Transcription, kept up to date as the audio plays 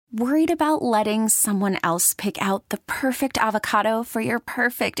Worried about letting someone else pick out the perfect avocado for your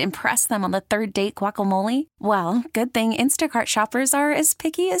perfect impress them on the third date guacamole? Well, good thing Instacart shoppers are as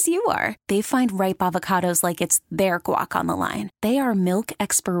picky as you are. They find ripe avocados like it's their guac on the line. They are milk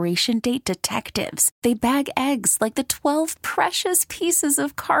expiration date detectives. They bag eggs like the 12 precious pieces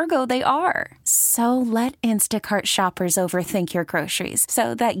of cargo they are. So let Instacart shoppers overthink your groceries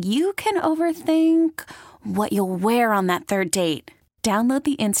so that you can overthink what you'll wear on that third date. Download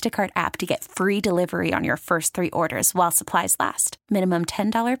the Instacart app to get free delivery on your first 3 orders while supplies last. Minimum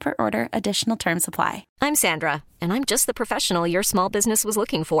 $10 per order. Additional terms apply. I'm Sandra, and I'm just the professional your small business was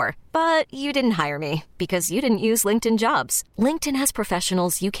looking for. But you didn't hire me because you didn't use LinkedIn Jobs. LinkedIn has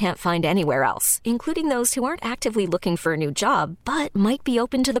professionals you can't find anywhere else, including those who aren't actively looking for a new job, but might be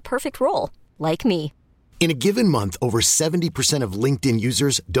open to the perfect role, like me. In a given month, over 70% of LinkedIn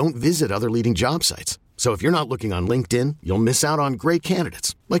users don't visit other leading job sites. So if you're not looking on LinkedIn, you'll miss out on great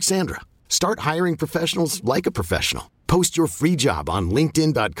candidates like Sandra. Start hiring professionals like a professional. Post your free job on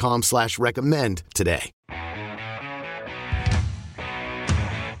linkedin.com/recommend today.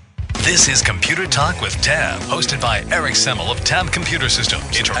 This is Computer Talk with Tab, hosted by Eric Semmel of Tab Computer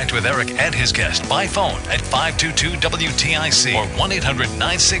Systems. Interact with Eric and his guest by phone at 522-WTIC or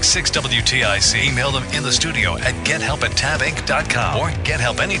 1-800-966-WTIC. Email them in the studio at gethelp@tabinc.com or get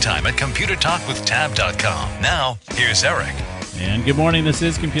help anytime at computertalkwithtab.com. Now, here's Eric. And good morning. This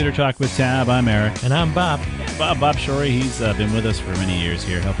is Computer Talk with Tab. I'm Eric. And I'm Bob. Bob Shorey. He's been with us for many years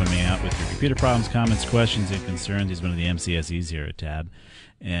here, helping me out with your computer problems, comments, questions, and concerns. He's one of the MCSEs here at Tab.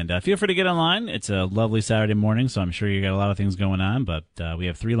 And feel free to get online. It's a lovely Saturday morning, so I'm sure you got a lot of things going on. But we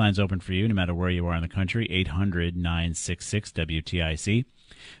have 3 lines open for you, no matter where you are in the country. 800-966-WTIC,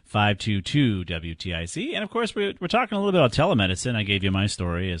 522-WTIC. And, of course, we're talking a little bit about telemedicine. I gave you my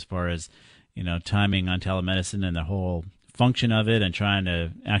story as far as, timing on telemedicine and the whole function of it, and trying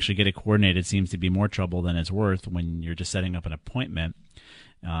to actually get it coordinated seems to be more trouble than it's worth when you're just setting up an appointment.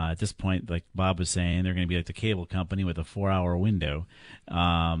 At this point, like Bob was saying, they're going to be like the cable company with a 4-hour window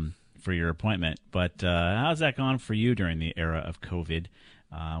for your appointment. But how's that gone for you during the era of COVID,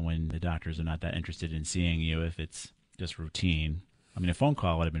 when the doctors are not that interested in seeing you if it's just routine? I mean, a phone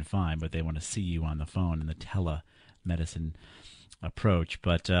call would have been fine, but they want to see you on the phone in the telemedicine approach.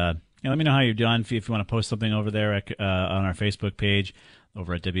 But let me know how you're doing. If you want to post something over there on our Facebook page,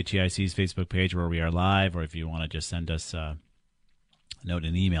 over at WTIC's Facebook page where we are live, or if you want to just send us note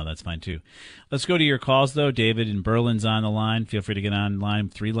and email, that's fine too. Let's go to your calls, though. David in Berlin's on the line. Feel free to get on line.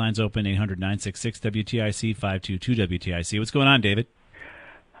 3 lines open, 800-966-WTIC, 522-WTIC. What's going on, David?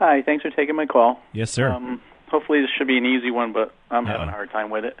 Hi, thanks for taking my call. Yes, sir. Hopefully this should be an easy one, but I'm having a hard time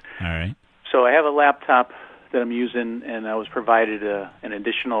with it. All right. So I have a laptop that I'm using, and I was provided an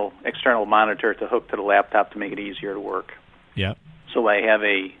additional external monitor to hook to the laptop to make it easier to work. Yep. So I have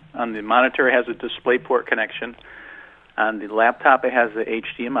on the monitor it has a DisplayPort connection. On the laptop, it has the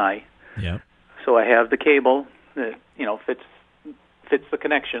HDMI. Yep. So I have the cable that fits the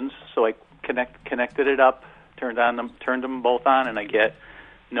connections. So I connected it up, turned them both on, and I get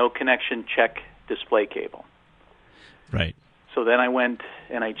no connection check display cable. Right. So then I went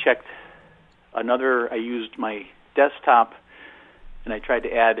and I checked I used my desktop, and I tried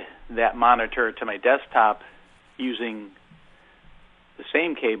to add that monitor to my desktop using the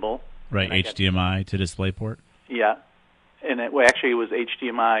same cable. Right. HDMI to DisplayPort. Yeah. And it was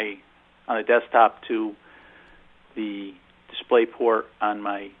HDMI on the desktop to the DisplayPort on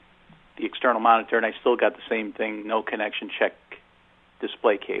the external monitor, and I still got the same thing, no connection check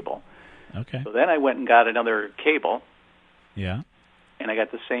display cable. Okay. So then I went and got another cable. Yeah. And I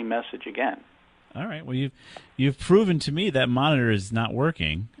got the same message again. All right. Well, you've proven to me that monitor is not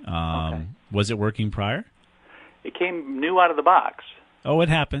working. Okay. Was it working prior? It came new out of the box. Oh, it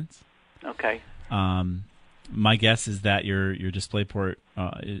happens. Okay. My guess is that your DisplayPort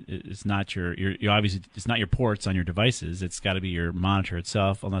is not you obviously it's not your ports on your devices. It's got to be your monitor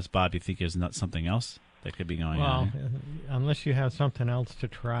itself. Unless Bob, you think there's not something else that could be going on. Well, unless you have something else to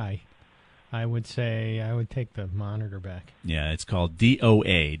try, I would say I would take the monitor back. Yeah, it's called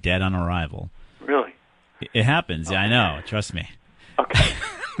DOA, Dead on Arrival. Really? It happens. Okay. Yeah, I know. Trust me. Okay.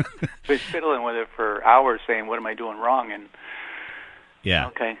 Been fiddling with it for hours, saying, "What am I doing wrong?" And yeah.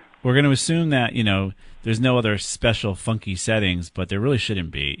 Okay. We're going to assume that there's no other special funky settings, but there really shouldn't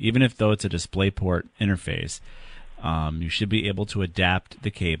be. Even if though it's a DisplayPort interface, you should be able to adapt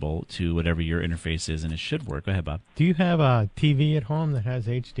the cable to whatever your interface is, and it should work. Go ahead, Bob. Do you have a TV at home that has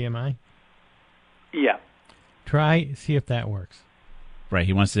HDMI? Yeah. See if that works. Right.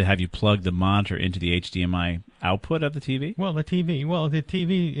 He wants to have you plug the monitor into the HDMI output of the TV? Well, the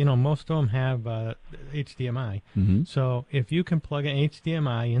TV, most of them have HDMI. Mm-hmm. So if you can plug an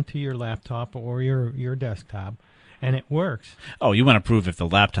HDMI into your laptop or your desktop, and it works. Oh, you want to prove if the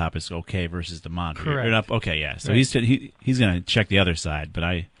laptop is okay versus the monitor. Correct. Okay, yeah. So right. he's going to check the other side,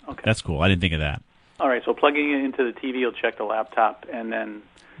 but that's cool. I didn't think of that. All right, so plugging it into the TV will check the laptop, and then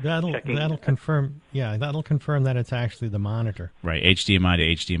that'll confirm. Yeah, that'll confirm that it's actually the monitor. Right, HDMI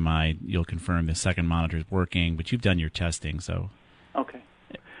to HDMI, you'll confirm the second monitor is working, but you've done your testing, so. Okay.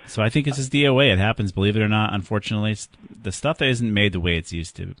 So I think it's just DOA. It happens, believe it or not. Unfortunately, it's the stuff that isn't made the way it's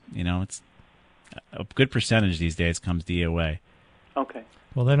used to. It's a good percentage these days comes DOA. Okay.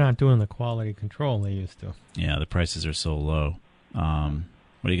 Well, they're not doing the quality control they used to. Yeah, the prices are so low. What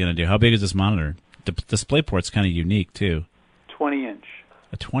are you going to do? How big is this monitor? The DisplayPort's kind of unique, too. 20-inch.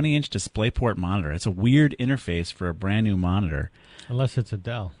 A 20-inch DisplayPort monitor. It's a weird interface for a brand-new monitor. Unless it's a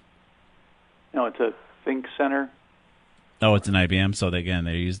Dell. No, it's a ThinkCenter. Oh, it's an IBM. So,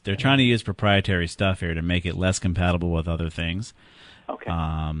 they're trying to use proprietary stuff here to make it less compatible with other things. Okay.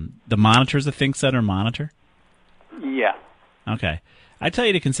 The monitor's a ThinkCenter monitor? Yeah. Okay. I tell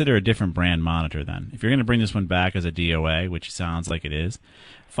you to consider a different brand monitor then. If you're going to bring this one back as a DOA, which sounds like it is,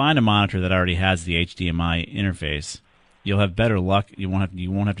 find a monitor that already has the HDMI interface. You'll have better luck. You won't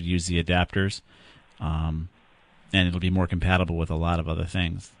have to use the adapters, and it'll be more compatible with a lot of other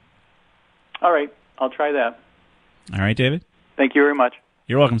things. All right. I'll try that. All right, David? Thank you very much.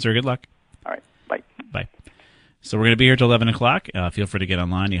 You're welcome, sir. Good luck. All right. Bye. Bye. So we're going to be here till 11 o'clock. Feel free to get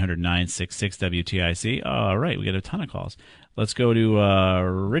online, 800-966-WTIC. All right, we got a ton of calls. Let's go to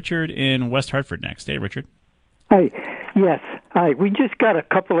Richard in West Hartford next. Hey, Richard. Hi. Yes. Hi. We just got a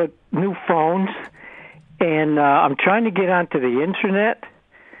couple of new phones, and I'm trying to get onto the Internet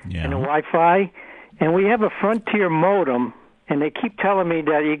and the Wi-Fi, and we have a Frontier modem, and they keep telling me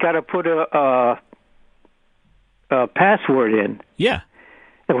that you got to put a password in. Yeah.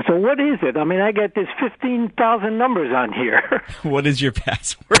 So what is it? I mean, I got this 15,000 numbers on here. What is your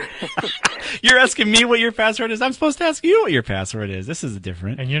password? You're asking me what your password is? I'm supposed to ask you what your password is. This is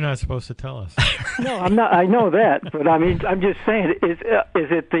different. And you're not supposed to tell us. No, I'm not. I know that, but I mean, I'm just saying, is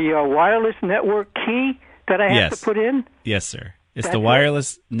it the wireless network key that I have to put in? Yes, sir. It's the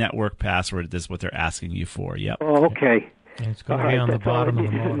wireless network password. This is what they're asking you for. Yep. Oh, okay. And it's going to be on the bottom of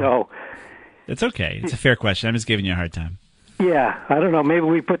the modem. No. It's okay. It's a fair question. I'm just giving you a hard time. Yeah, I don't know. Maybe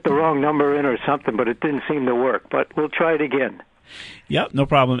we put the wrong number in or something, but it didn't seem to work. But we'll try it again. Yep, no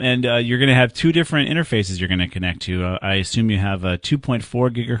problem. And you're going to have two different interfaces you're going to connect to. I assume you have a 2.4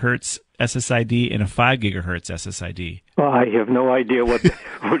 gigahertz SSID and a 5 gigahertz SSID. Well, I have no idea what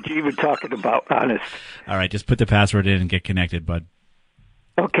you're even talking about, honest. All right, just put the password in and get connected, bud.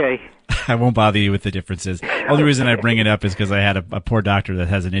 Okay. I won't bother you with the differences. Only reason I bring it up is because I had a poor doctor that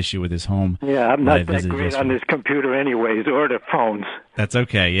has an issue with his home. Yeah, I'm not that great on this computer anyways, or the phones. That's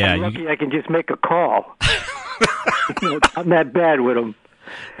okay, yeah. I'm lucky I can just make a call. I'm that bad with them.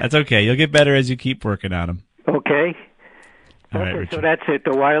 That's okay. You'll get better as you keep working on them. Okay. All right, Richard. So that's it,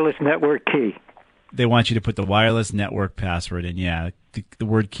 the wireless network key. They want you to put the wireless network password in. Yeah, the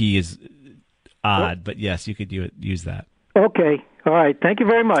word key is odd, but yes, you could use that. Okay. All right. Thank you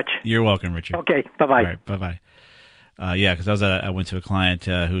very much. You're welcome, Richard. Okay. Bye-bye. All right. Bye-bye. Yeah, because I went to a client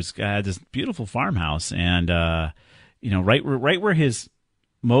who's had this beautiful farmhouse, and right where his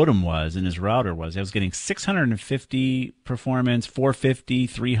modem was and his router was, I was getting 650 performance, 450,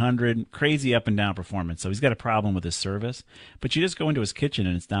 300, crazy up and down performance. So he's got a problem with his service. But you just go into his kitchen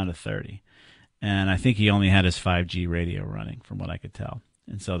and it's down to 30. And I think he only had his 5G radio running, from what I could tell.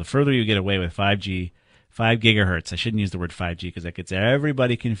 And so the further you get away with 5G, 5 gigahertz. I shouldn't use the word 5G because that gets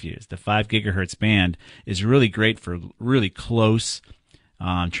everybody confused. The 5 gigahertz band is really great for really close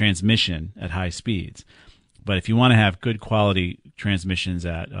transmission at high speeds. But if you want to have good quality transmissions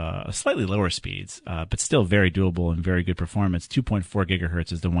at slightly lower speeds, but still very doable and very good performance, 2.4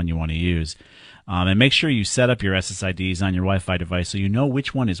 gigahertz is the one you want to use. And make sure you set up your SSIDs on your Wi-Fi device so you know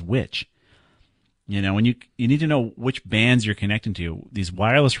which one is which. When you need to know which bands you're connecting to. These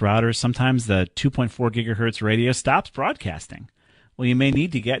wireless routers, sometimes the 2.4 gigahertz radio stops broadcasting. Well, you may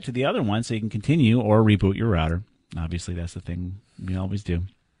need to get to the other one so you can continue or reboot your router. Obviously, that's the thing we always do.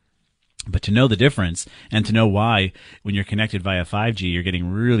 But to know the difference and to know why when you're connected via 5G, you're getting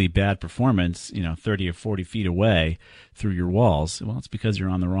really bad performance, 30 or 40 feet away through your walls, well, it's because you're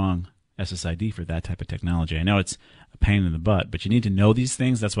on the wrong SSID for that type of technology. I know it's a pain in the butt, but you need to know these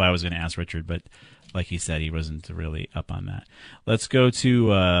things. That's why I was going to ask Richard, but like he said, he wasn't really up on that. Let's go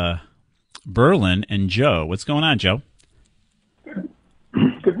to Berlin and Joe. What's going on, Joe?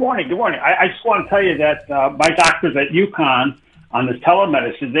 Good morning. I just want to tell you that my doctors at UConn on this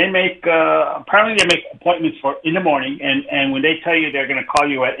telemedicine, they make apparently they make appointments for in the morning, and when they tell you they're going to call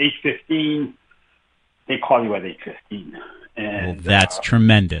you at 8:15, they call you at 8:15. And well, that's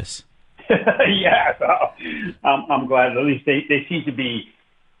tremendous. Yeah, so I'm glad at least they seem to be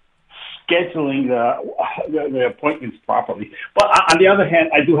scheduling the appointments properly. But on the other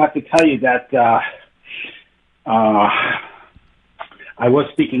hand, I do have to tell you that I was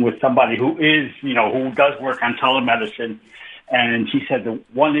speaking with somebody who does work on telemedicine, and she said the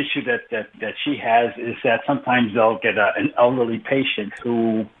one issue that she has is that sometimes they'll get an elderly patient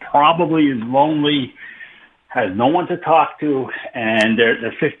who probably is lonely, has no one to talk to, and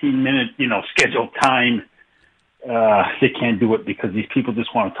their 15-minute, scheduled time, they can't do it because these people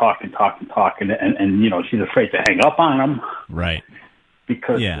just want to talk, and she's afraid to hang up on them. Right.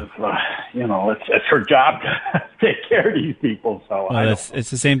 Because of, it's her job to take care of these people. So it's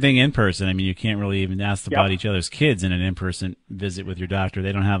the same thing in person. I mean, you can't really even ask about each other's kids in an in-person visit with your doctor.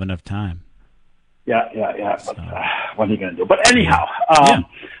 They don't have enough time. Yeah. But what are you going to do? But anyhow,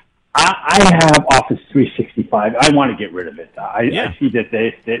 I have Office 365. I want to get rid of it. I see that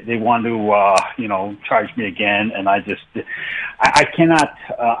they want to charge me again, and I cannot.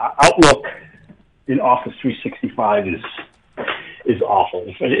 Outlook in Office 365 is awful.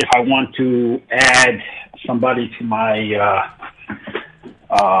 If I want to add somebody to my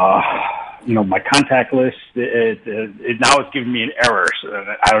my contact list, now it's giving me an error.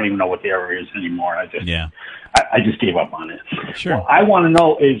 So I don't even know what the error is anymore. I just gave up on it. Sure. What I want to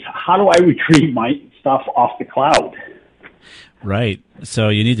know is, how do I retrieve my stuff off the cloud? Right. So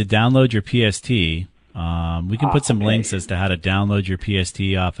you need to download your PST. We can put some links as to how to download your PST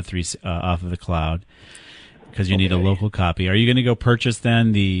off of the cloud, because you need a local copy. Are you going to go purchase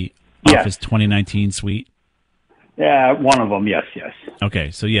then the Office 2019 suite? Yeah, one of them. Yes.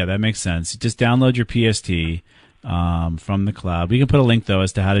 Okay, so that makes sense. Just download your PST from the cloud. We can put a link though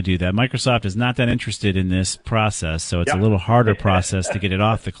as to how to do that. Microsoft is not that interested in this process, so it's a little harder process to get it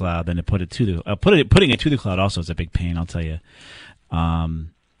off the cloud than to put it to the putting it to the cloud. Also, is a big pain, I'll tell you.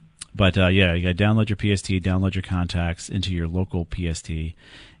 But you got to download your PST, download your contacts into your local PST,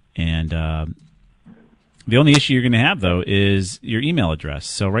 and the only issue you're going to have though is your email address.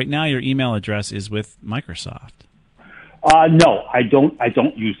 So right now your email address is with Microsoft. No, I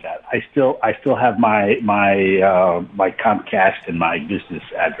don't use that. I still have my Comcast and my business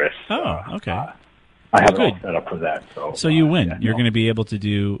address. Oh, okay. I have it all set up for that. So you win. You're going to be able to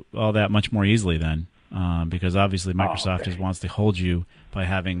do all that much more easily then, because obviously Microsoft just wants to hold you by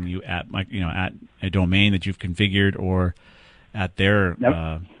having you at at a domain that you've configured or at their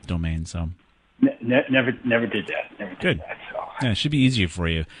domain. So. Never did that. Good. That, so. Yeah, it should be easier for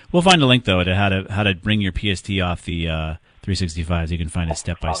you. We'll find a link though to how to bring your PST off the 365. So you can find it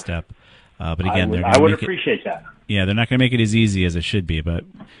step by step. But again, I would appreciate that. Yeah, they're not going to make it as easy as it should be, but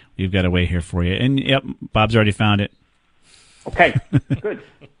we've got a way here for you. And Bob's already found it. Okay, good.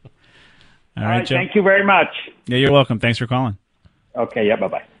 All right, Joe. Thank you very much. Yeah, you're welcome. Thanks for calling. Okay. Yeah.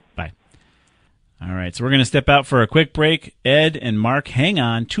 Bye. Bye. All right, so we're going to step out for a quick break. Ed and Mark, hang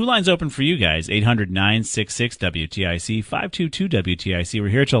on. Two lines open for you guys, 800-966-WTIC, 522-WTIC. We're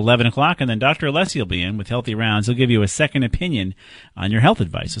here till 11 o'clock, and then Dr. Alessi will be in with Healthy Rounds. He'll give you a second opinion on your health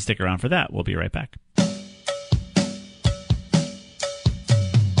advice, so stick around for that. We'll be right back.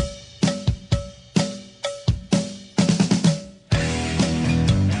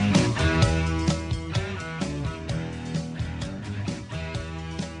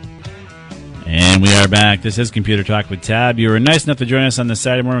 And we are back. This is Computer Talk with Tab. You were nice enough to join us on this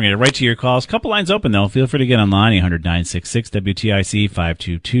Saturday morning. We're going to get right to your calls. Couple lines open, though. Feel free to get online, 800-966-WTIC,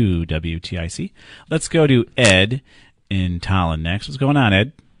 522-WTIC. Let's go to Ed in Tolland next. What's going on,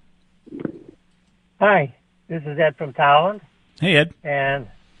 Ed? Hi, this is Ed from Tolland. Hey, Ed. And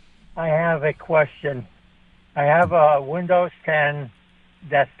I have a question. I have a Windows 10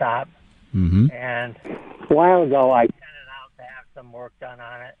 desktop, and a while ago I sent it out to have some work done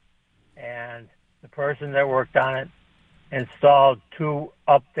on it. And the person that worked on it installed 2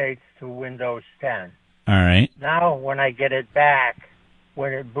 updates to Windows 10. All right. Now, when I get it back,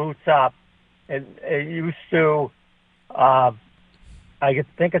 when it boots up, it used to, I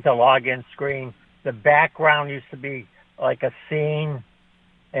think it's a login screen. The background used to be like a scene,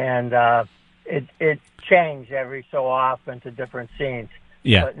 and it changed every so often to different scenes.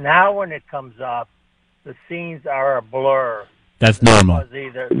 Yeah. But now when it comes up, the scenes are a blur. That's normal. It was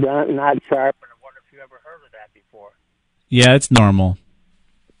either not sharp, and I wonder if you ever heard of that before. Yeah, it's normal.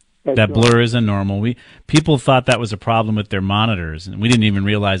 That blur normal. is a normal. People thought that was a problem with their monitors, and we didn't even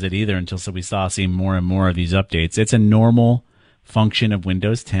realize it either until we see more and more of these updates. It's a normal function of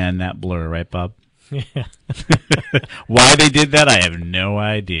Windows 10, that blur, right, Bob? Yeah. Why they did that, I have no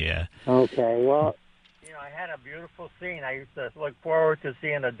idea. Okay, well, I had a beautiful scene. I used to look forward to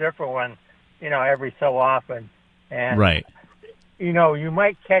seeing a different one, every so often. And, right. You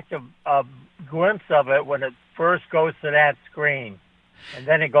might catch a glimpse of it when it first goes to that screen, and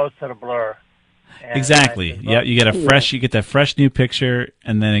then it goes to the blur. And exactly. Yeah, you get that fresh new picture,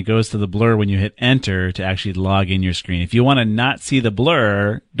 and then it goes to the blur when you hit enter to actually log in your screen. If you want to not see the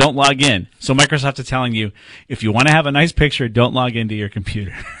blur, don't log in. So Microsoft is telling you, if you want to have a nice picture, don't log into your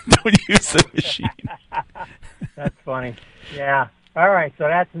computer. Don't use the machine. That's funny. Yeah. All right. So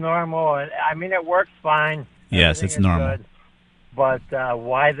that's normal. I mean, it works fine. Yes, it's normal. Good. But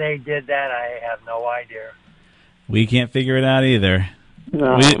why they did that, I have no idea. We can't figure it out either.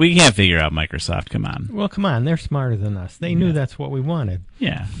 No. We can't figure out Microsoft. Come on. Well, come on. They're smarter than us. They knew that's what we wanted.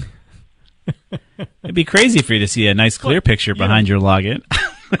 Yeah. It'd be crazy for you to see a nice clear picture behind your login.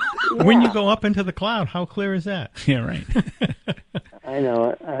 When you go up into the cloud, how clear is that? Yeah, right. I know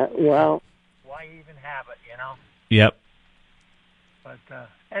it. Well, why even have it, Yep. But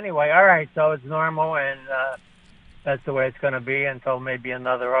anyway, all right. So it's normal, and that's the way it's going to be until maybe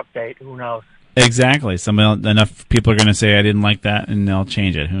another update. Who knows? Exactly. Enough people are going to say I didn't like that, and they'll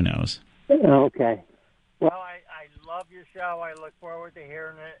change it. Who knows? Okay. Well, I love your show. I look forward to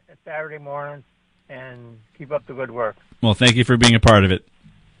hearing it Saturday mornings, and keep up the good work. Well, thank you for being a part of it.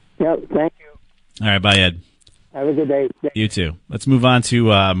 Yep, thank you. All right, bye, Ed. Have a good day. You too. Let's move on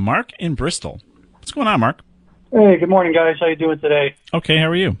to Mark in Bristol. What's going on, Mark? Hey, good morning, guys. How you doing today? Okay, how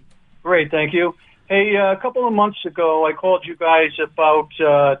are you? Great, thank you. Hey, a couple of months ago, I called you guys about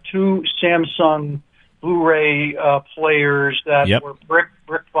two Samsung Blu-ray players that were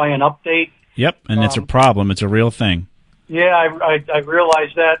bricked by an update. Yep, and it's a problem. It's a real thing. Yeah, I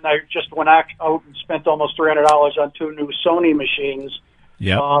realized that, and I just went out and spent almost $300 on two new Sony machines.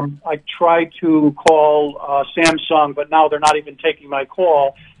 Yep. I tried to call Samsung, but now they're not even taking my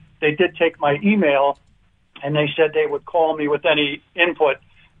call. They did take my email, and they said they would call me with any input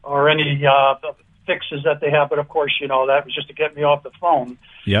or any fixes that they have. But, of course, that was just to get me off the phone.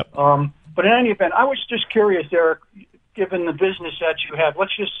 Yep. But in any event, I was just curious, Eric, given the business that you have,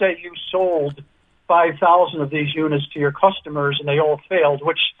 let's just say you sold 5,000 of these units to your customers and they all failed,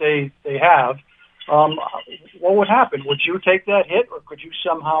 which they have. What would happen? Would you take that hit, or could you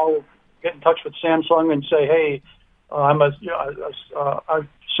somehow get in touch with Samsung and say, hey, I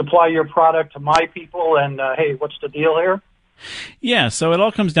supply your product to my people, and hey, what's the deal here? Yeah, so it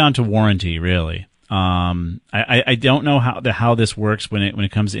all comes down to warranty, really. I don't know how this works when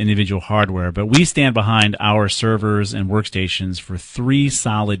it comes to individual hardware, but we stand behind our servers and workstations for 3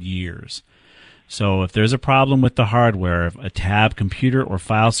 solid years. So if there's a problem with the hardware, a tab computer or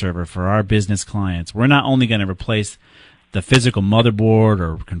file server for our business clients, we're not only going to replace the physical motherboard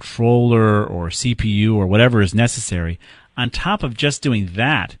or controller or CPU or whatever is necessary. On top of just doing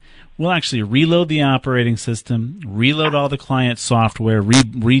that, we'll actually reload the operating system, reload all the client software,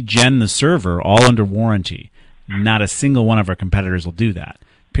 regen the server, all under warranty. Not a single one of our competitors will do that,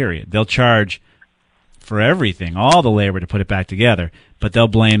 period. They'll charge for everything, all the labor to put it back together, but they'll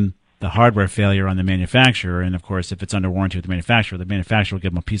blame the hardware failure on the manufacturer. And, of course, if it's under warranty with the manufacturer will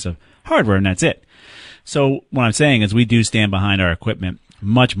give them a piece of hardware, and that's it. So what I'm saying is we do stand behind our equipment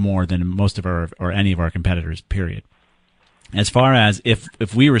much more than most of our or any of our competitors, period. As far as if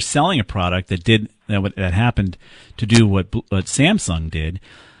we were selling a product that happened to do what Samsung did,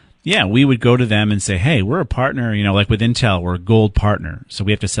 yeah, we would go to them and say, hey, we're a partner, like with Intel, we're a gold partner. So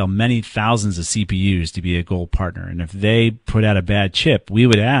we have to sell many thousands of CPUs to be a gold partner. And if they put out a bad chip, we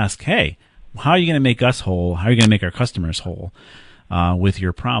would ask, hey, how are you going to make us whole? How are you going to make our customers whole with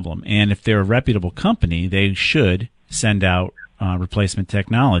your problem? And if they're a reputable company, they should send out replacement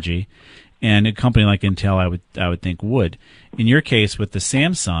technology. And a company like Intel, I would think, would. In your case with the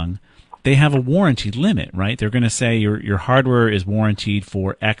Samsung, they have a warranty limit, right? They're going to say your hardware is warranted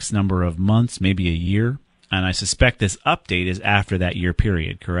for X number of months, maybe a year. And I suspect this update is after that year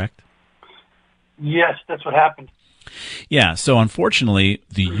period, correct? Yes, that's what happened. Yeah, so unfortunately,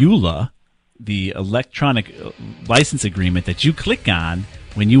 the EULA, the electronic license agreement that you click on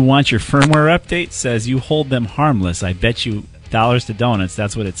when you want your firmware update, says you hold them harmless. I bet you dollars to donuts,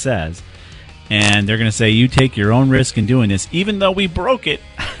 that's what it says. And they're going to say you take your own risk in doing this, even though we broke it.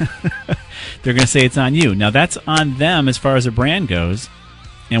 They're going to say it's on you. Now, that's on them as far as a brand goes.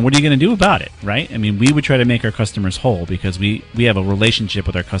 And what are you going to do about it, right? I mean, we would try to make our customers whole because we have a relationship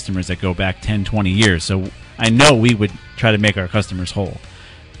with our customers that go back 10, 20 years. So I know we would try to make our customers whole.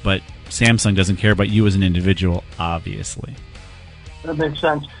 But Samsung doesn't care about you as an individual, obviously. That makes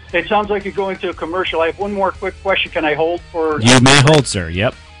sense. It sounds like you're going to a commercial. I have one more quick question. Can I hold for... You may hold, sir.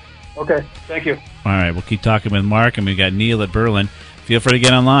 Yep. Okay. Thank you. All right, we'll keep talking with Mark, and we've got Neil at Berlin. Feel free to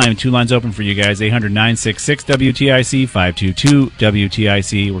get online. 2 lines open for you guys, 800-966-WTIC,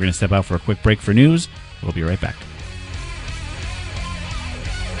 522-WTIC. We're going to step out for a quick break for news. We'll be right back.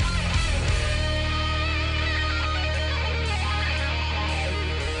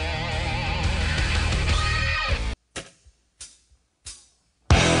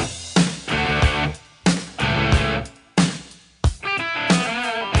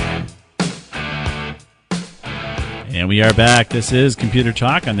 And we are back. This is Computer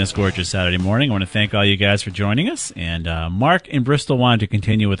Talk on this gorgeous Saturday morning. I want to thank all you guys for joining us. And Mark in Bristol wanted to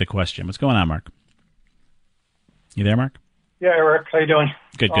continue with a question. What's going on, Mark? You there, Mark? Yeah, Eric. How you doing?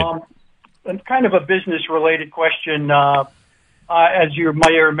 Good. And kind of a business-related question. As you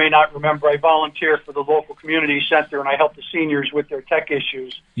may or may not remember, I volunteer for the local community center, and I help the seniors with their tech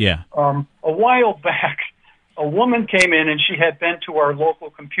issues. Yeah. A while back, a woman came in, and she had been to our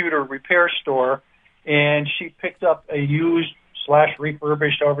local computer repair store, and she picked up a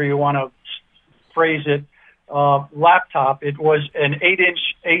used/refurbished, however you want to phrase it, laptop. It was an 8-inch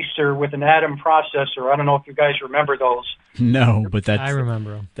Acer with an Atom processor. I don't know if you guys remember those. No, but I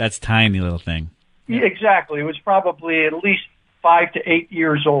remember them. That's tiny little thing. Yeah, exactly. It was probably at least 5 to 8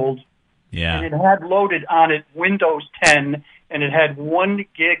 years old. Yeah. And it had loaded on it Windows 10, and it had 1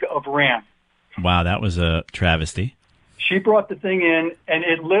 gig of RAM. Wow, that was a travesty. She brought the thing in, and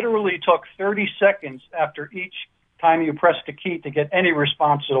it literally took 30 seconds after each time you pressed the key to get any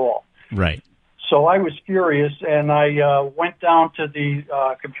response at all. Right. So I was furious, and I went down to the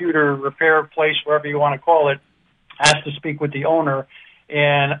computer repair place, wherever you want to call it, asked to speak with the owner,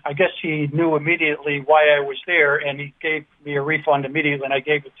 and I guess he knew immediately why I was there, and he gave me a refund immediately, and I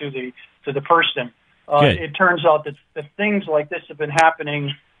gave it to the person. It turns out that things like this have been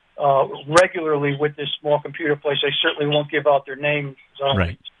happening regularly with this small computer place. I certainly won't give out their name, so I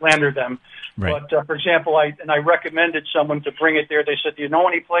don't slander them. Right. But, for example, I recommended someone to bring it there. They said, do you know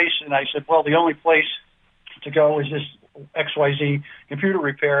any place? And I said, well, the only place to go is this XYZ computer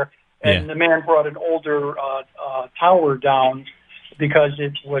repair. And the man brought an older tower down because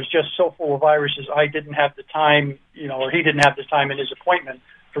it was just so full of viruses. I didn't have the time, or he didn't have the time in his appointment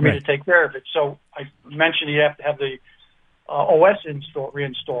for me to take care of it. So I mentioned you have to have the OS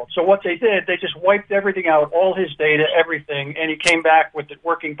reinstalled. So what they did, they just wiped everything out, all his data, everything, and he came back with it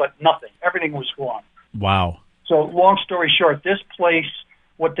working, but nothing. Everything was gone. Wow. So long story short, this place,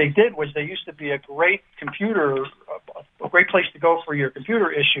 what they did was they used to be a great place to go for your computer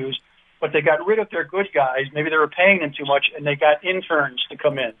issues, but they got rid of their good guys. Maybe they were paying them too much, and they got interns to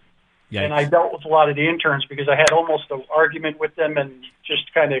come in. Yikes. And I dealt with a lot of the interns because I had almost an argument with them and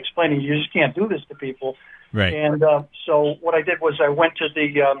just kind of explaining, you just can't do this to people. Right. And so what I did was I went to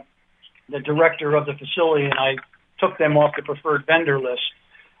the director of the facility, and I took them off the preferred vendor list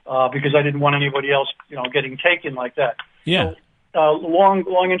because I didn't want anybody else, getting taken like that. Yeah. So,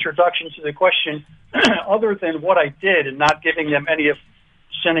 long introduction to the question. Other than what I did and not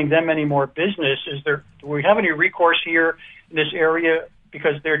sending them any more business, do we have any recourse here in this area?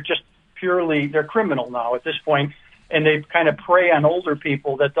 Because they're just they're criminal now at this point, and they kind of prey on older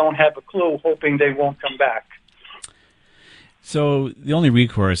people that don't have a clue, hoping they won't come back. So the only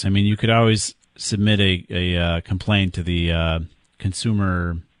recourse, you could always submit a complaint to the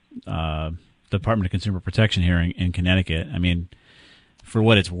Department of Consumer Protection here in Connecticut. For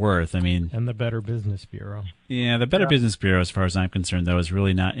what it's worth, and the Better Business Bureau. Yeah, the Better Business Bureau, as far as I'm concerned, though, is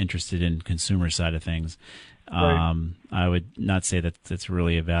really not interested in consumer side of things. Right. I would not say that that's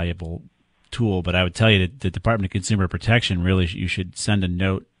really a valuable tool, but I would tell you that the Department of Consumer Protection, really, you should send a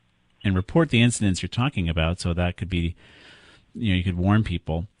note and report the incidents you're talking about, so that could be, you could warn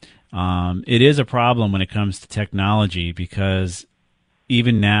people. It is a problem when it comes to technology because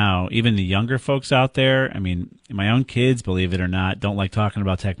even now, even the younger folks out there, my own kids, believe it or not, don't like talking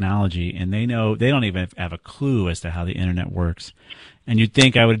about technology, and they don't even have a clue as to how the internet works. And you'd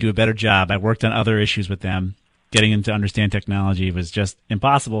think I would do a better job. I worked on other issues with them. Getting them to understand technology was just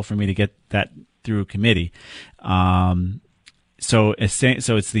impossible for me to get that through committee. So it's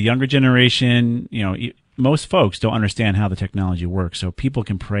the younger generation. Most folks don't understand how the technology works, so people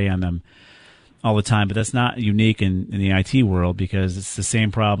can prey on them all the time. But that's not unique in the IT world because it's the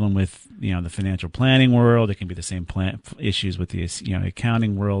same problem with the financial planning world. It can be the same issues with the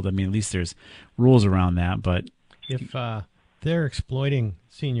accounting world. At least there's rules around that. But if they're exploiting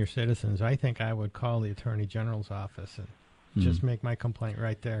senior citizens, I think I would call the Attorney General's office and just make my complaint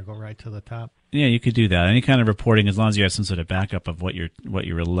right there, go right to the top. Yeah, you could do that. Any kind of reporting, as long as you have some sort of backup of what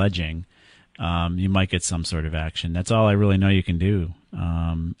you're alleging, you might get some sort of action. That's all I really know you can do.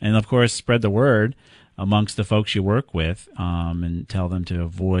 And, of course, spread the word amongst the folks you work with and tell them to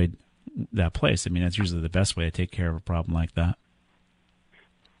avoid that place. I mean, that's usually the best way to take care of a problem like that.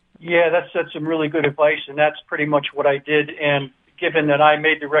 Yeah, that's some really good advice, and that's pretty much what I did. And given that I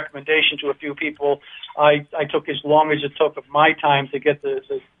made the recommendation to a few people, I took as long as it took of my time to get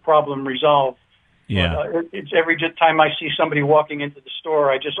the problem resolved. Yeah. But, it's every time I see somebody walking into the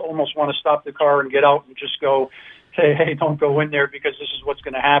store, I just almost want to stop the car and get out and just go, hey, don't go in there because this is what's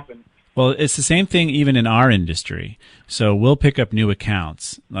going to happen. Well, it's the same thing even in our industry. So we'll pick up new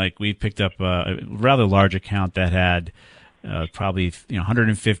accounts. Like we picked up a rather large account that had probably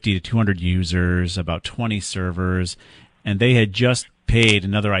 150 to 200 users, about 20 servers, and they had just paid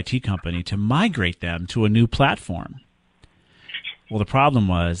another IT company to migrate them to a new platform. Well, the problem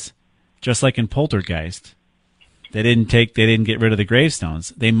was, just like in Poltergeist, they didn't get rid of the gravestones.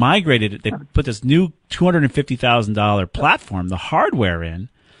 They migrated it. They put this new $250,000 platform, the hardware in,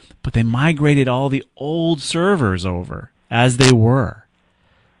 but they migrated all the old servers over as they were.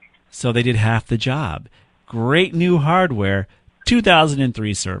 So they did half the job. Great new hardware,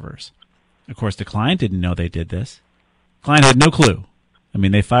 2003 servers. Of course, the client didn't know they did this. Client had no clue. I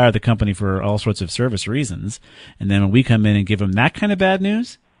mean, they fired the company for all sorts of service reasons. And then when we come in and give them that kind of bad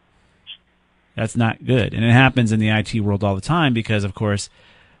news, that's not good. And it happens in the IT world all the time because, of course,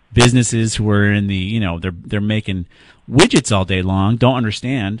 businesses who are in the, they're making widgets all day long don't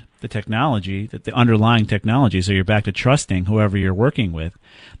understand the technology, the underlying technology. So you're back to trusting whoever you're working with.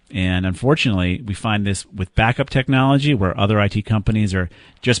 And unfortunately, we find this with backup technology where other IT companies are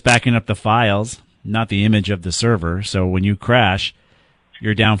just backing up the files, not the image of the server. So when you crash,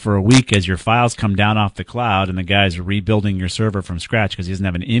 you're down for a week as your files come down off the cloud and the guy's rebuilding your server from scratch because he doesn't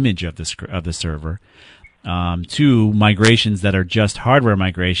have an image of the server. To migrations that are just hardware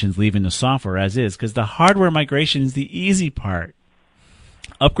migrations, leaving the software as is, because the hardware migration is the easy part.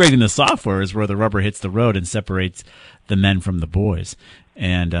 Upgrading the software is where the rubber hits the road and separates the men from the boys.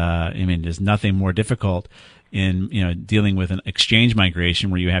 And there's nothing more difficult in dealing with an Exchange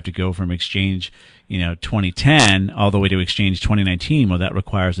migration where you have to go from Exchange 2010 all the way to Exchange 2019. Well, that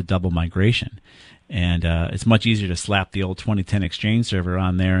requires a double migration. And it's much easier to slap the old 2010 Exchange server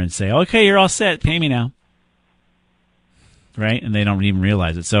on there and say, okay, you're all set, pay me now. Right? And they don't even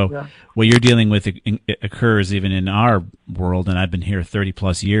realize it. So what you're dealing with occurs even in our world, and I've been here 30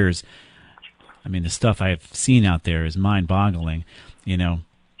 plus years. I mean, the stuff I've seen out there is mind-boggling.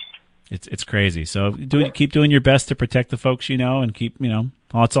 It's crazy. So keep doing your best to protect the folks and keep,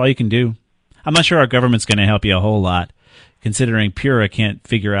 that's all you can do. I'm not sure our government's going to help you a whole lot, considering Pura can't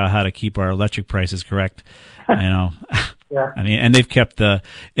figure out how to keep our electric prices correct. Yeah. I mean, and they've kept the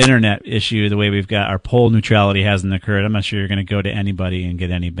internet issue the way we've got. Our pole neutrality hasn't occurred. I'm not sure you're going to go to anybody and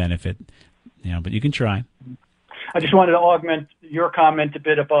get any benefit, but you can try. I just wanted to augment your comment a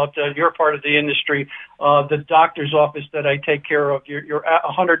bit about your part of the industry. The doctor's office that I take care of, you're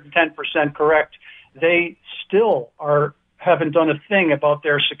 110% correct. They still haven't done a thing about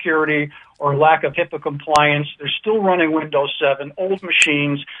their security or lack of HIPAA compliance. They're still running Windows 7, old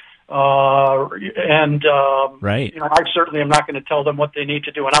machines. Right. I certainly am not going to tell them what they need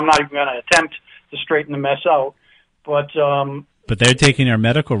to do, and I'm not even going to attempt to straighten the mess out. But they're taking our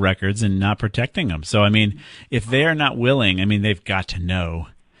medical records and not protecting them. So, I mean, if they're not willing, they've got to know.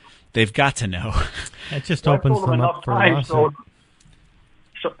 They've got to know. It just opens them up for a lawsuit.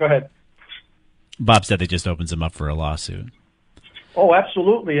 So go ahead. Bob said it just opens them up for a lawsuit. Oh,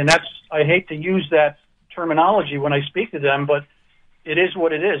 absolutely. And I hate to use that terminology when I speak to them, but it is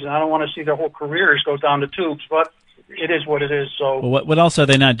what it is. And I don't want to see their whole careers go down the tubes, but it is what it is. So, well, what else are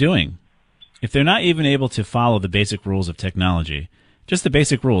they not doing? If they're not even able to follow the basic rules of technology, just the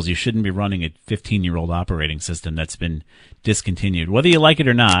basic rules, you shouldn't be running a 15-year-old operating system that's been discontinued. Whether you like it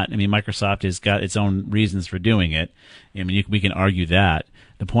or not, Microsoft has got its own reasons for doing it. We can argue that.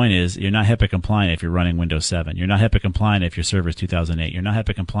 The point is, you're not HIPAA compliant if you're running Windows 7. You're not HIPAA compliant if your server is 2008. You're not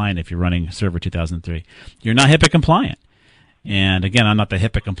HIPAA compliant if you're running Server 2003. You're not HIPAA compliant. And again, I'm not the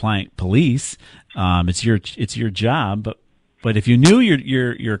HIPAA compliant police. It's your job, but if you knew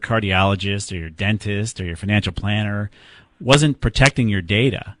your cardiologist or your dentist or your financial planner wasn't protecting your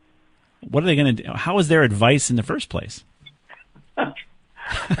data, what are they going to do? How is their advice in the first place? All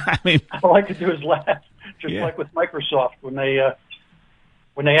I could do is laugh, like with Microsoft when they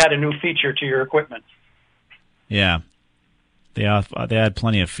add a new feature to your equipment. Yeah, they add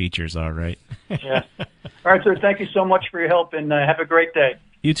plenty of features. All right. Yeah. All right, sir. Thank you so much for your help, and have a great day.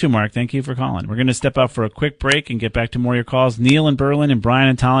 You too, Mark. Thank you for calling. We're going to step out for a quick break and get back to more of your calls. Neil in Berlin and Brian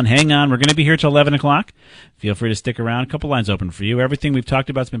in Tallinn. Hang on. We're going to be here till 11 o'clock. Feel free to stick around. A couple lines open for you. Everything we've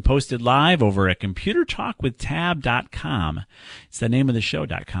talked about has been posted live over at ComputerTalkWithTab.com. It's the name of the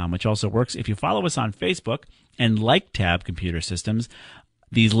show.com, which also works if you follow us on Facebook and like Tab Computer Systems.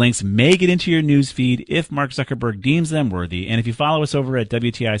 These links may get into your news feed if Mark Zuckerberg deems them worthy. And if you follow us over at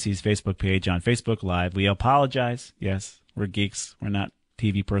WTIC's Facebook page on Facebook Live, we apologize. Yes, we're geeks. We're not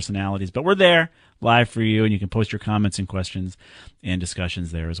TV personalities, but we're there live for you, and you can post your comments and questions and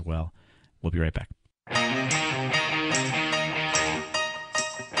discussions there as well. We'll be right back.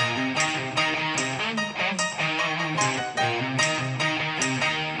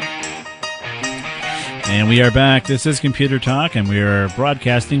 And we are back. This is Computer Talk, and we are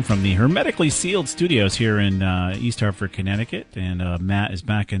broadcasting from the hermetically sealed studios here in East Hartford, Connecticut. And Matt is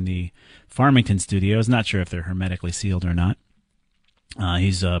back in the Farmington studios. Not sure if they're hermetically sealed or not.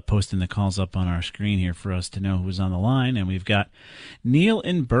 He's posting the calls up on our screen here for us to know who's on the line. And we've got Neil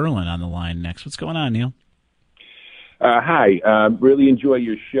in Berlin on the line next. What's going on, Neil? Hi. Really enjoy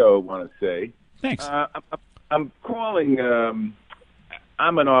your show, I want to say. Thanks. I'm calling.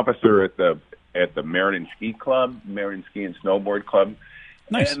 I'm an officer at the Meriden Ski Club, Meriden Ski and Snowboard Club.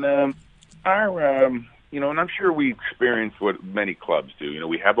 Nice. And our, and I'm sure we experience what many clubs do.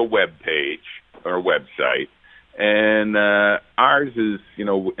 We have a web page or a website, and ours is,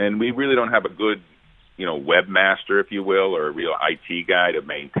 and we really don't have a good, webmaster, if you will, or a real IT guy to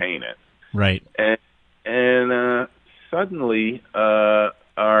maintain it. Right. And suddenly, our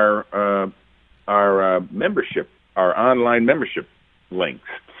membership, our online membership links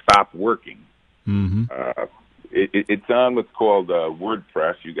stopped working. Mm-hmm. It's on what's called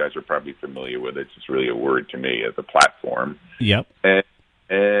WordPress. You guys are probably familiar with it. It's just really a word to me as a platform. Yep.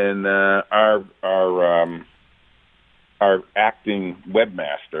 And our acting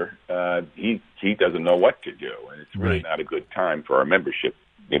webmaster, he doesn't know what to do, and it's really not a good time for our membership,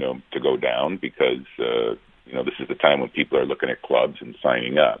 to go down because this is the time when people are looking at clubs and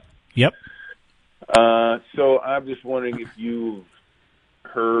signing up. Yep. So I'm just wondering if you've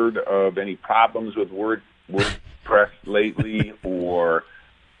heard of any problems with WordPress lately, or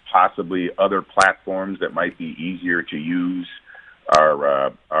possibly other platforms that might be easier to use.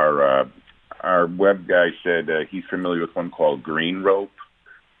 Our web guy said he's familiar with one called Green Rope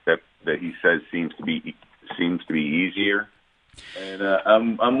that he says seems to be easier. And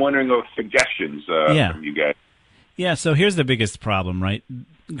I'm wondering of suggestions from you guys. Yeah, so here's the biggest problem, right?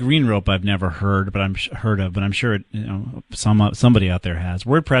 Green Rope I've never heard, but I'm sure somebody out there has.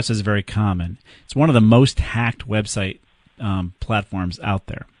 WordPress is very common. It's one of the most hacked website platforms out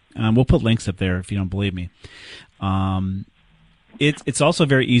there. We'll put links up there if you don't believe me. It's also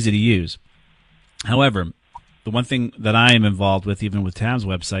very easy to use. However, the one thing that I am involved with, even with Tam's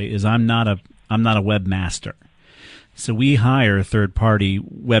website, is I'm not a webmaster. So we hire third-party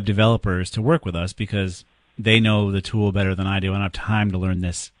web developers to work with us because they know the tool better than I do. I don't have time to learn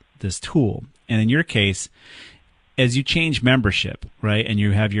this tool. And in your case, as you change membership, right, and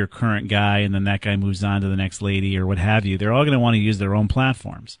you have your current guy and then that guy moves on to the next lady or what have you, they're all going to want to use their own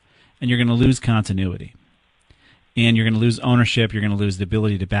platforms. And you're going to lose continuity. And you're going to lose ownership. You're going to lose the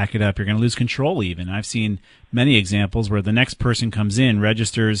ability to back it up. You're going to lose control even. I've seen many examples where the next person comes in,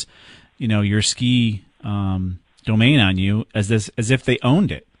 registers, your ski domain on you as if they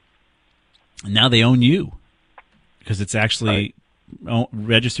owned it. And now they own you because it's actually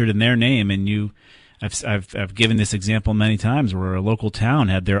registered in their name. And I've given this example many times where a local town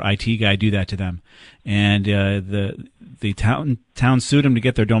had their IT guy do that to them, and the town sued him to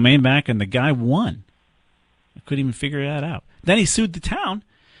get their domain back, and the guy won. I couldn't even figure that out. Then he sued the town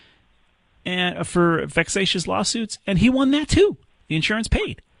and for vexatious lawsuits, and he won that too. The insurance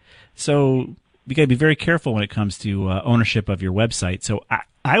paid. So you got to be very careful when it comes to ownership of your website. So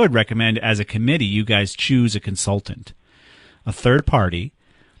I would recommend, as a committee, you guys choose a consultant, a third party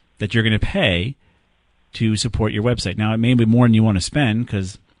that you're going to pay to support your website. Now, it may be more than you want to spend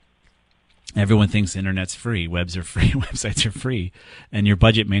because everyone thinks the internet's free, webs are free, websites are free, and your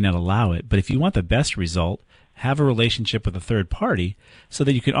budget may not allow it. But if you want the best result, have a relationship with a third party so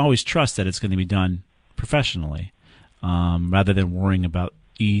that you can always trust that it's going to be done professionally, rather than worrying about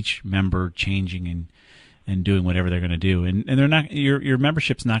each member changing and doing whatever they're going to do. And they're not, your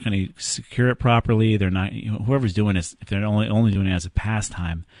membership's not going to secure it properly. They're not, whoever's doing this, if they're only doing it as a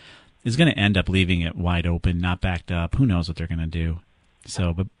pastime, is going to end up leaving it wide open, not backed up. Who knows what they're going to do?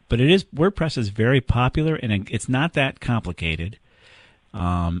 So, but it is, WordPress is very popular, and it's not that complicated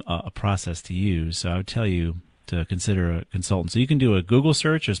a process to use. So I would tell you to consider a consultant. So you can do a Google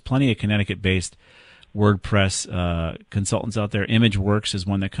search. There's plenty of Connecticut-based WordPress consultants out there. ImageWorks is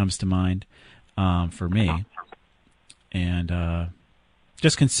one that comes to mind for me. And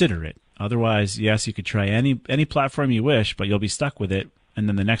just consider it. Otherwise, yes, you could try any platform you wish, but you'll be stuck with it. And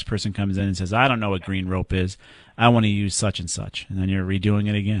then the next person comes in and says, I don't know what Green Rope is. I want to use such and such. And then you're redoing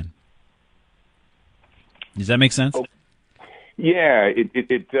it again. Does that make sense? Yeah,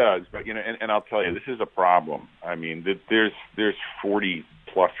 it does. But, and I'll tell you, this is a problem. I mean, there's 40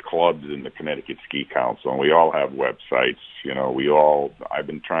 plus clubs in the Connecticut Ski Council, and we all have websites. I've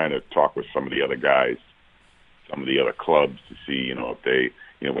been trying to talk with some of the other guys, some of the other clubs to see, if they,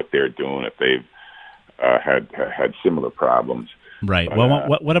 what they're doing, if they've had similar problems. Right. But,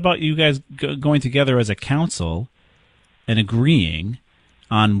 well, what about you guys going together as a council and agreeing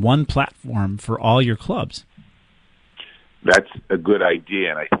on one platform for all your clubs? That's a good idea,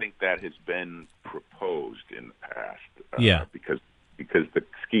 and I think that has been proposed in the past. Because the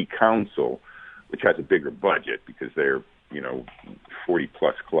Ski Council, which has a bigger budget because they're 40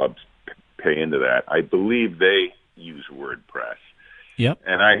 plus clubs pay into that. I believe they use WordPress. Yep.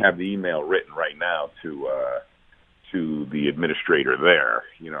 And I have the email written right now to the administrator there.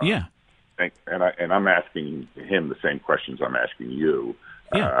 Yeah. And I'm asking him the same questions I'm asking you.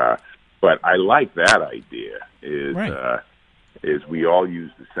 Yeah. But I like that idea. Right. Is we all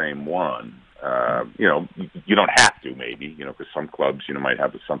use the same one. You don't have to, maybe, because some clubs, might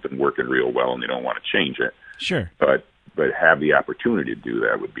have something working real well and they don't want to change it. Sure. But have the opportunity to do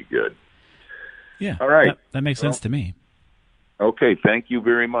that would be good. Yeah. All right. That makes sense to me. Okay. Thank you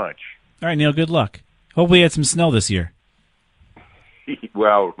very much. All right, Neil. Good luck. Hopefully you had some snow this year.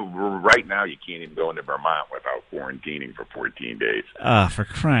 Well, right now you can't even go into Vermont without quarantining for 14 days. For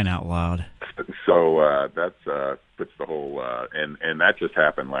crying out loud. So that's puts the whole and that just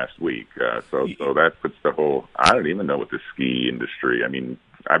happened last week. So that puts the whole. I don't even know what the ski industry. I mean,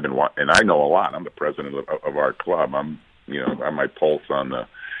 I've been and I know a lot. I'm the president of our club. I'm on my pulse on the.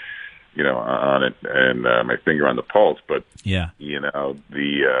 On it, and my finger on the pulse. But yeah, you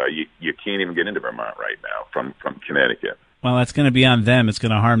can't even get into Vermont right now from Connecticut. Well, that's going to be on them. It's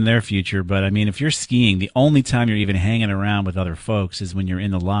going to harm their future. But, I mean, if you're skiing, the only time you're even hanging around with other folks is when you're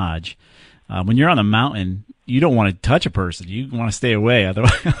in the lodge. When you're on the mountain, you don't want to touch a person. You want to stay away.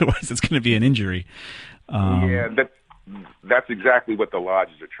 Otherwise, it's going to be an injury. That's exactly what the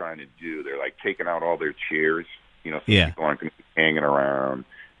lodges are trying to do. They're, like, taking out all their chairs. So people aren't going to be hanging around.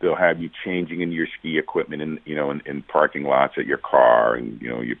 They'll have you changing into your ski equipment in parking lots at your car, and,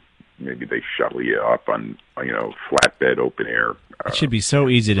 maybe they shuttle you up on, flatbed open air. It should be so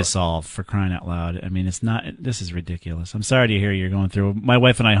easy to solve, for crying out loud. I mean, it's not. This is ridiculous. I'm sorry to hear you're going through. My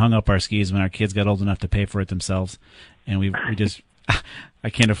wife and I hung up our skis when our kids got old enough to pay for it themselves, and we just. I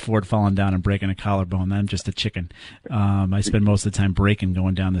can't afford falling down and breaking a collarbone. I'm just a chicken. I spend most of the time breaking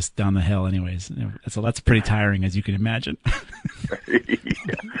going down the hill. Anyways, so that's pretty tiring, as you can imagine.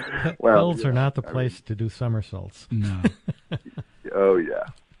 Well, hills are not the place to do somersaults. No. Oh yeah.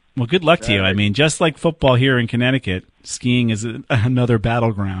 Well, good luck to you. I mean, just like football here in Connecticut, skiing is another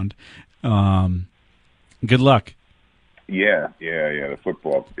battleground. Good luck. Yeah. The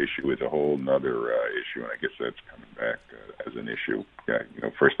football issue is a whole other issue, and I guess that's coming back as an issue. Yeah,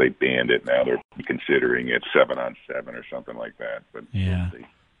 first they banned it, now they're considering it 7-on-7 or something like that. But yeah. We'll see.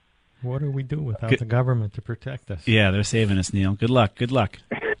 What do we do without the government to protect us? Yeah, they're saving us, Neil. Good luck. All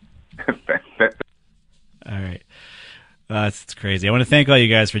right. It's crazy. I want to thank all you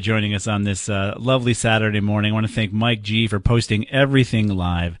guys for joining us on this lovely Saturday morning. I want to thank Mike G for posting everything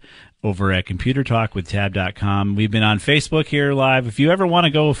live over at computertalkwithtab.com. We've been on Facebook here live. If you ever want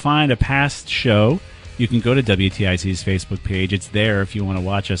to go find a past show, you can go to WTIC's Facebook page. It's there if you want to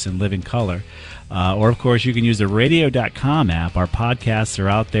watch us in living color. Or, of course, you can use the radio.com app. Our podcasts are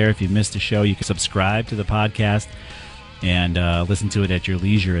out there. If you missed a show, you can subscribe to the podcast and listen to it at your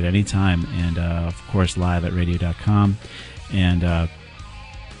leisure at any time. And, of course, live at radio.com. And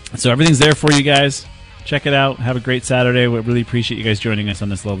so everything's there for you guys. Check it out. Have a great Saturday. We really appreciate you guys joining us on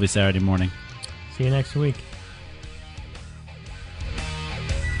this lovely Saturday morning. See you next week.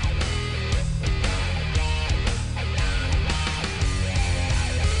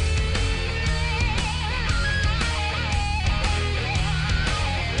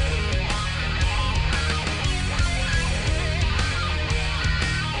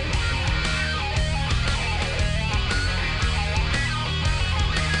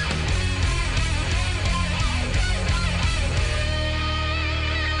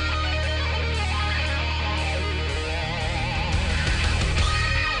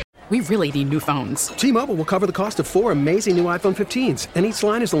 We really need new phones. T-Mobile will cover the cost of 4 amazing new iPhone 15s, and each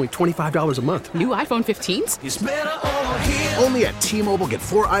line is only $25 a month. New iPhone 15s? It's better over here. Only at T-Mobile, get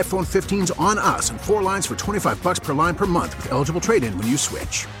 4 iPhone 15s on us and 4 lines for $25 per line per month with eligible trade-in when you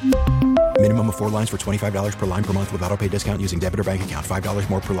switch. Minimum of 4 lines for $25 per line per month with autopay discount using debit or bank account. $5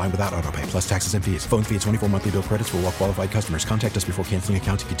 more per line without autopay, plus taxes and fees. Phone fee at 24 monthly bill credits for well-qualified customers. Contact us before canceling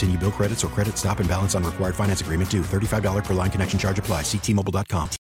account to continue bill credits or credit stop and balance on required finance agreement due. $35 per line connection charge applies. See T-Mobile.com.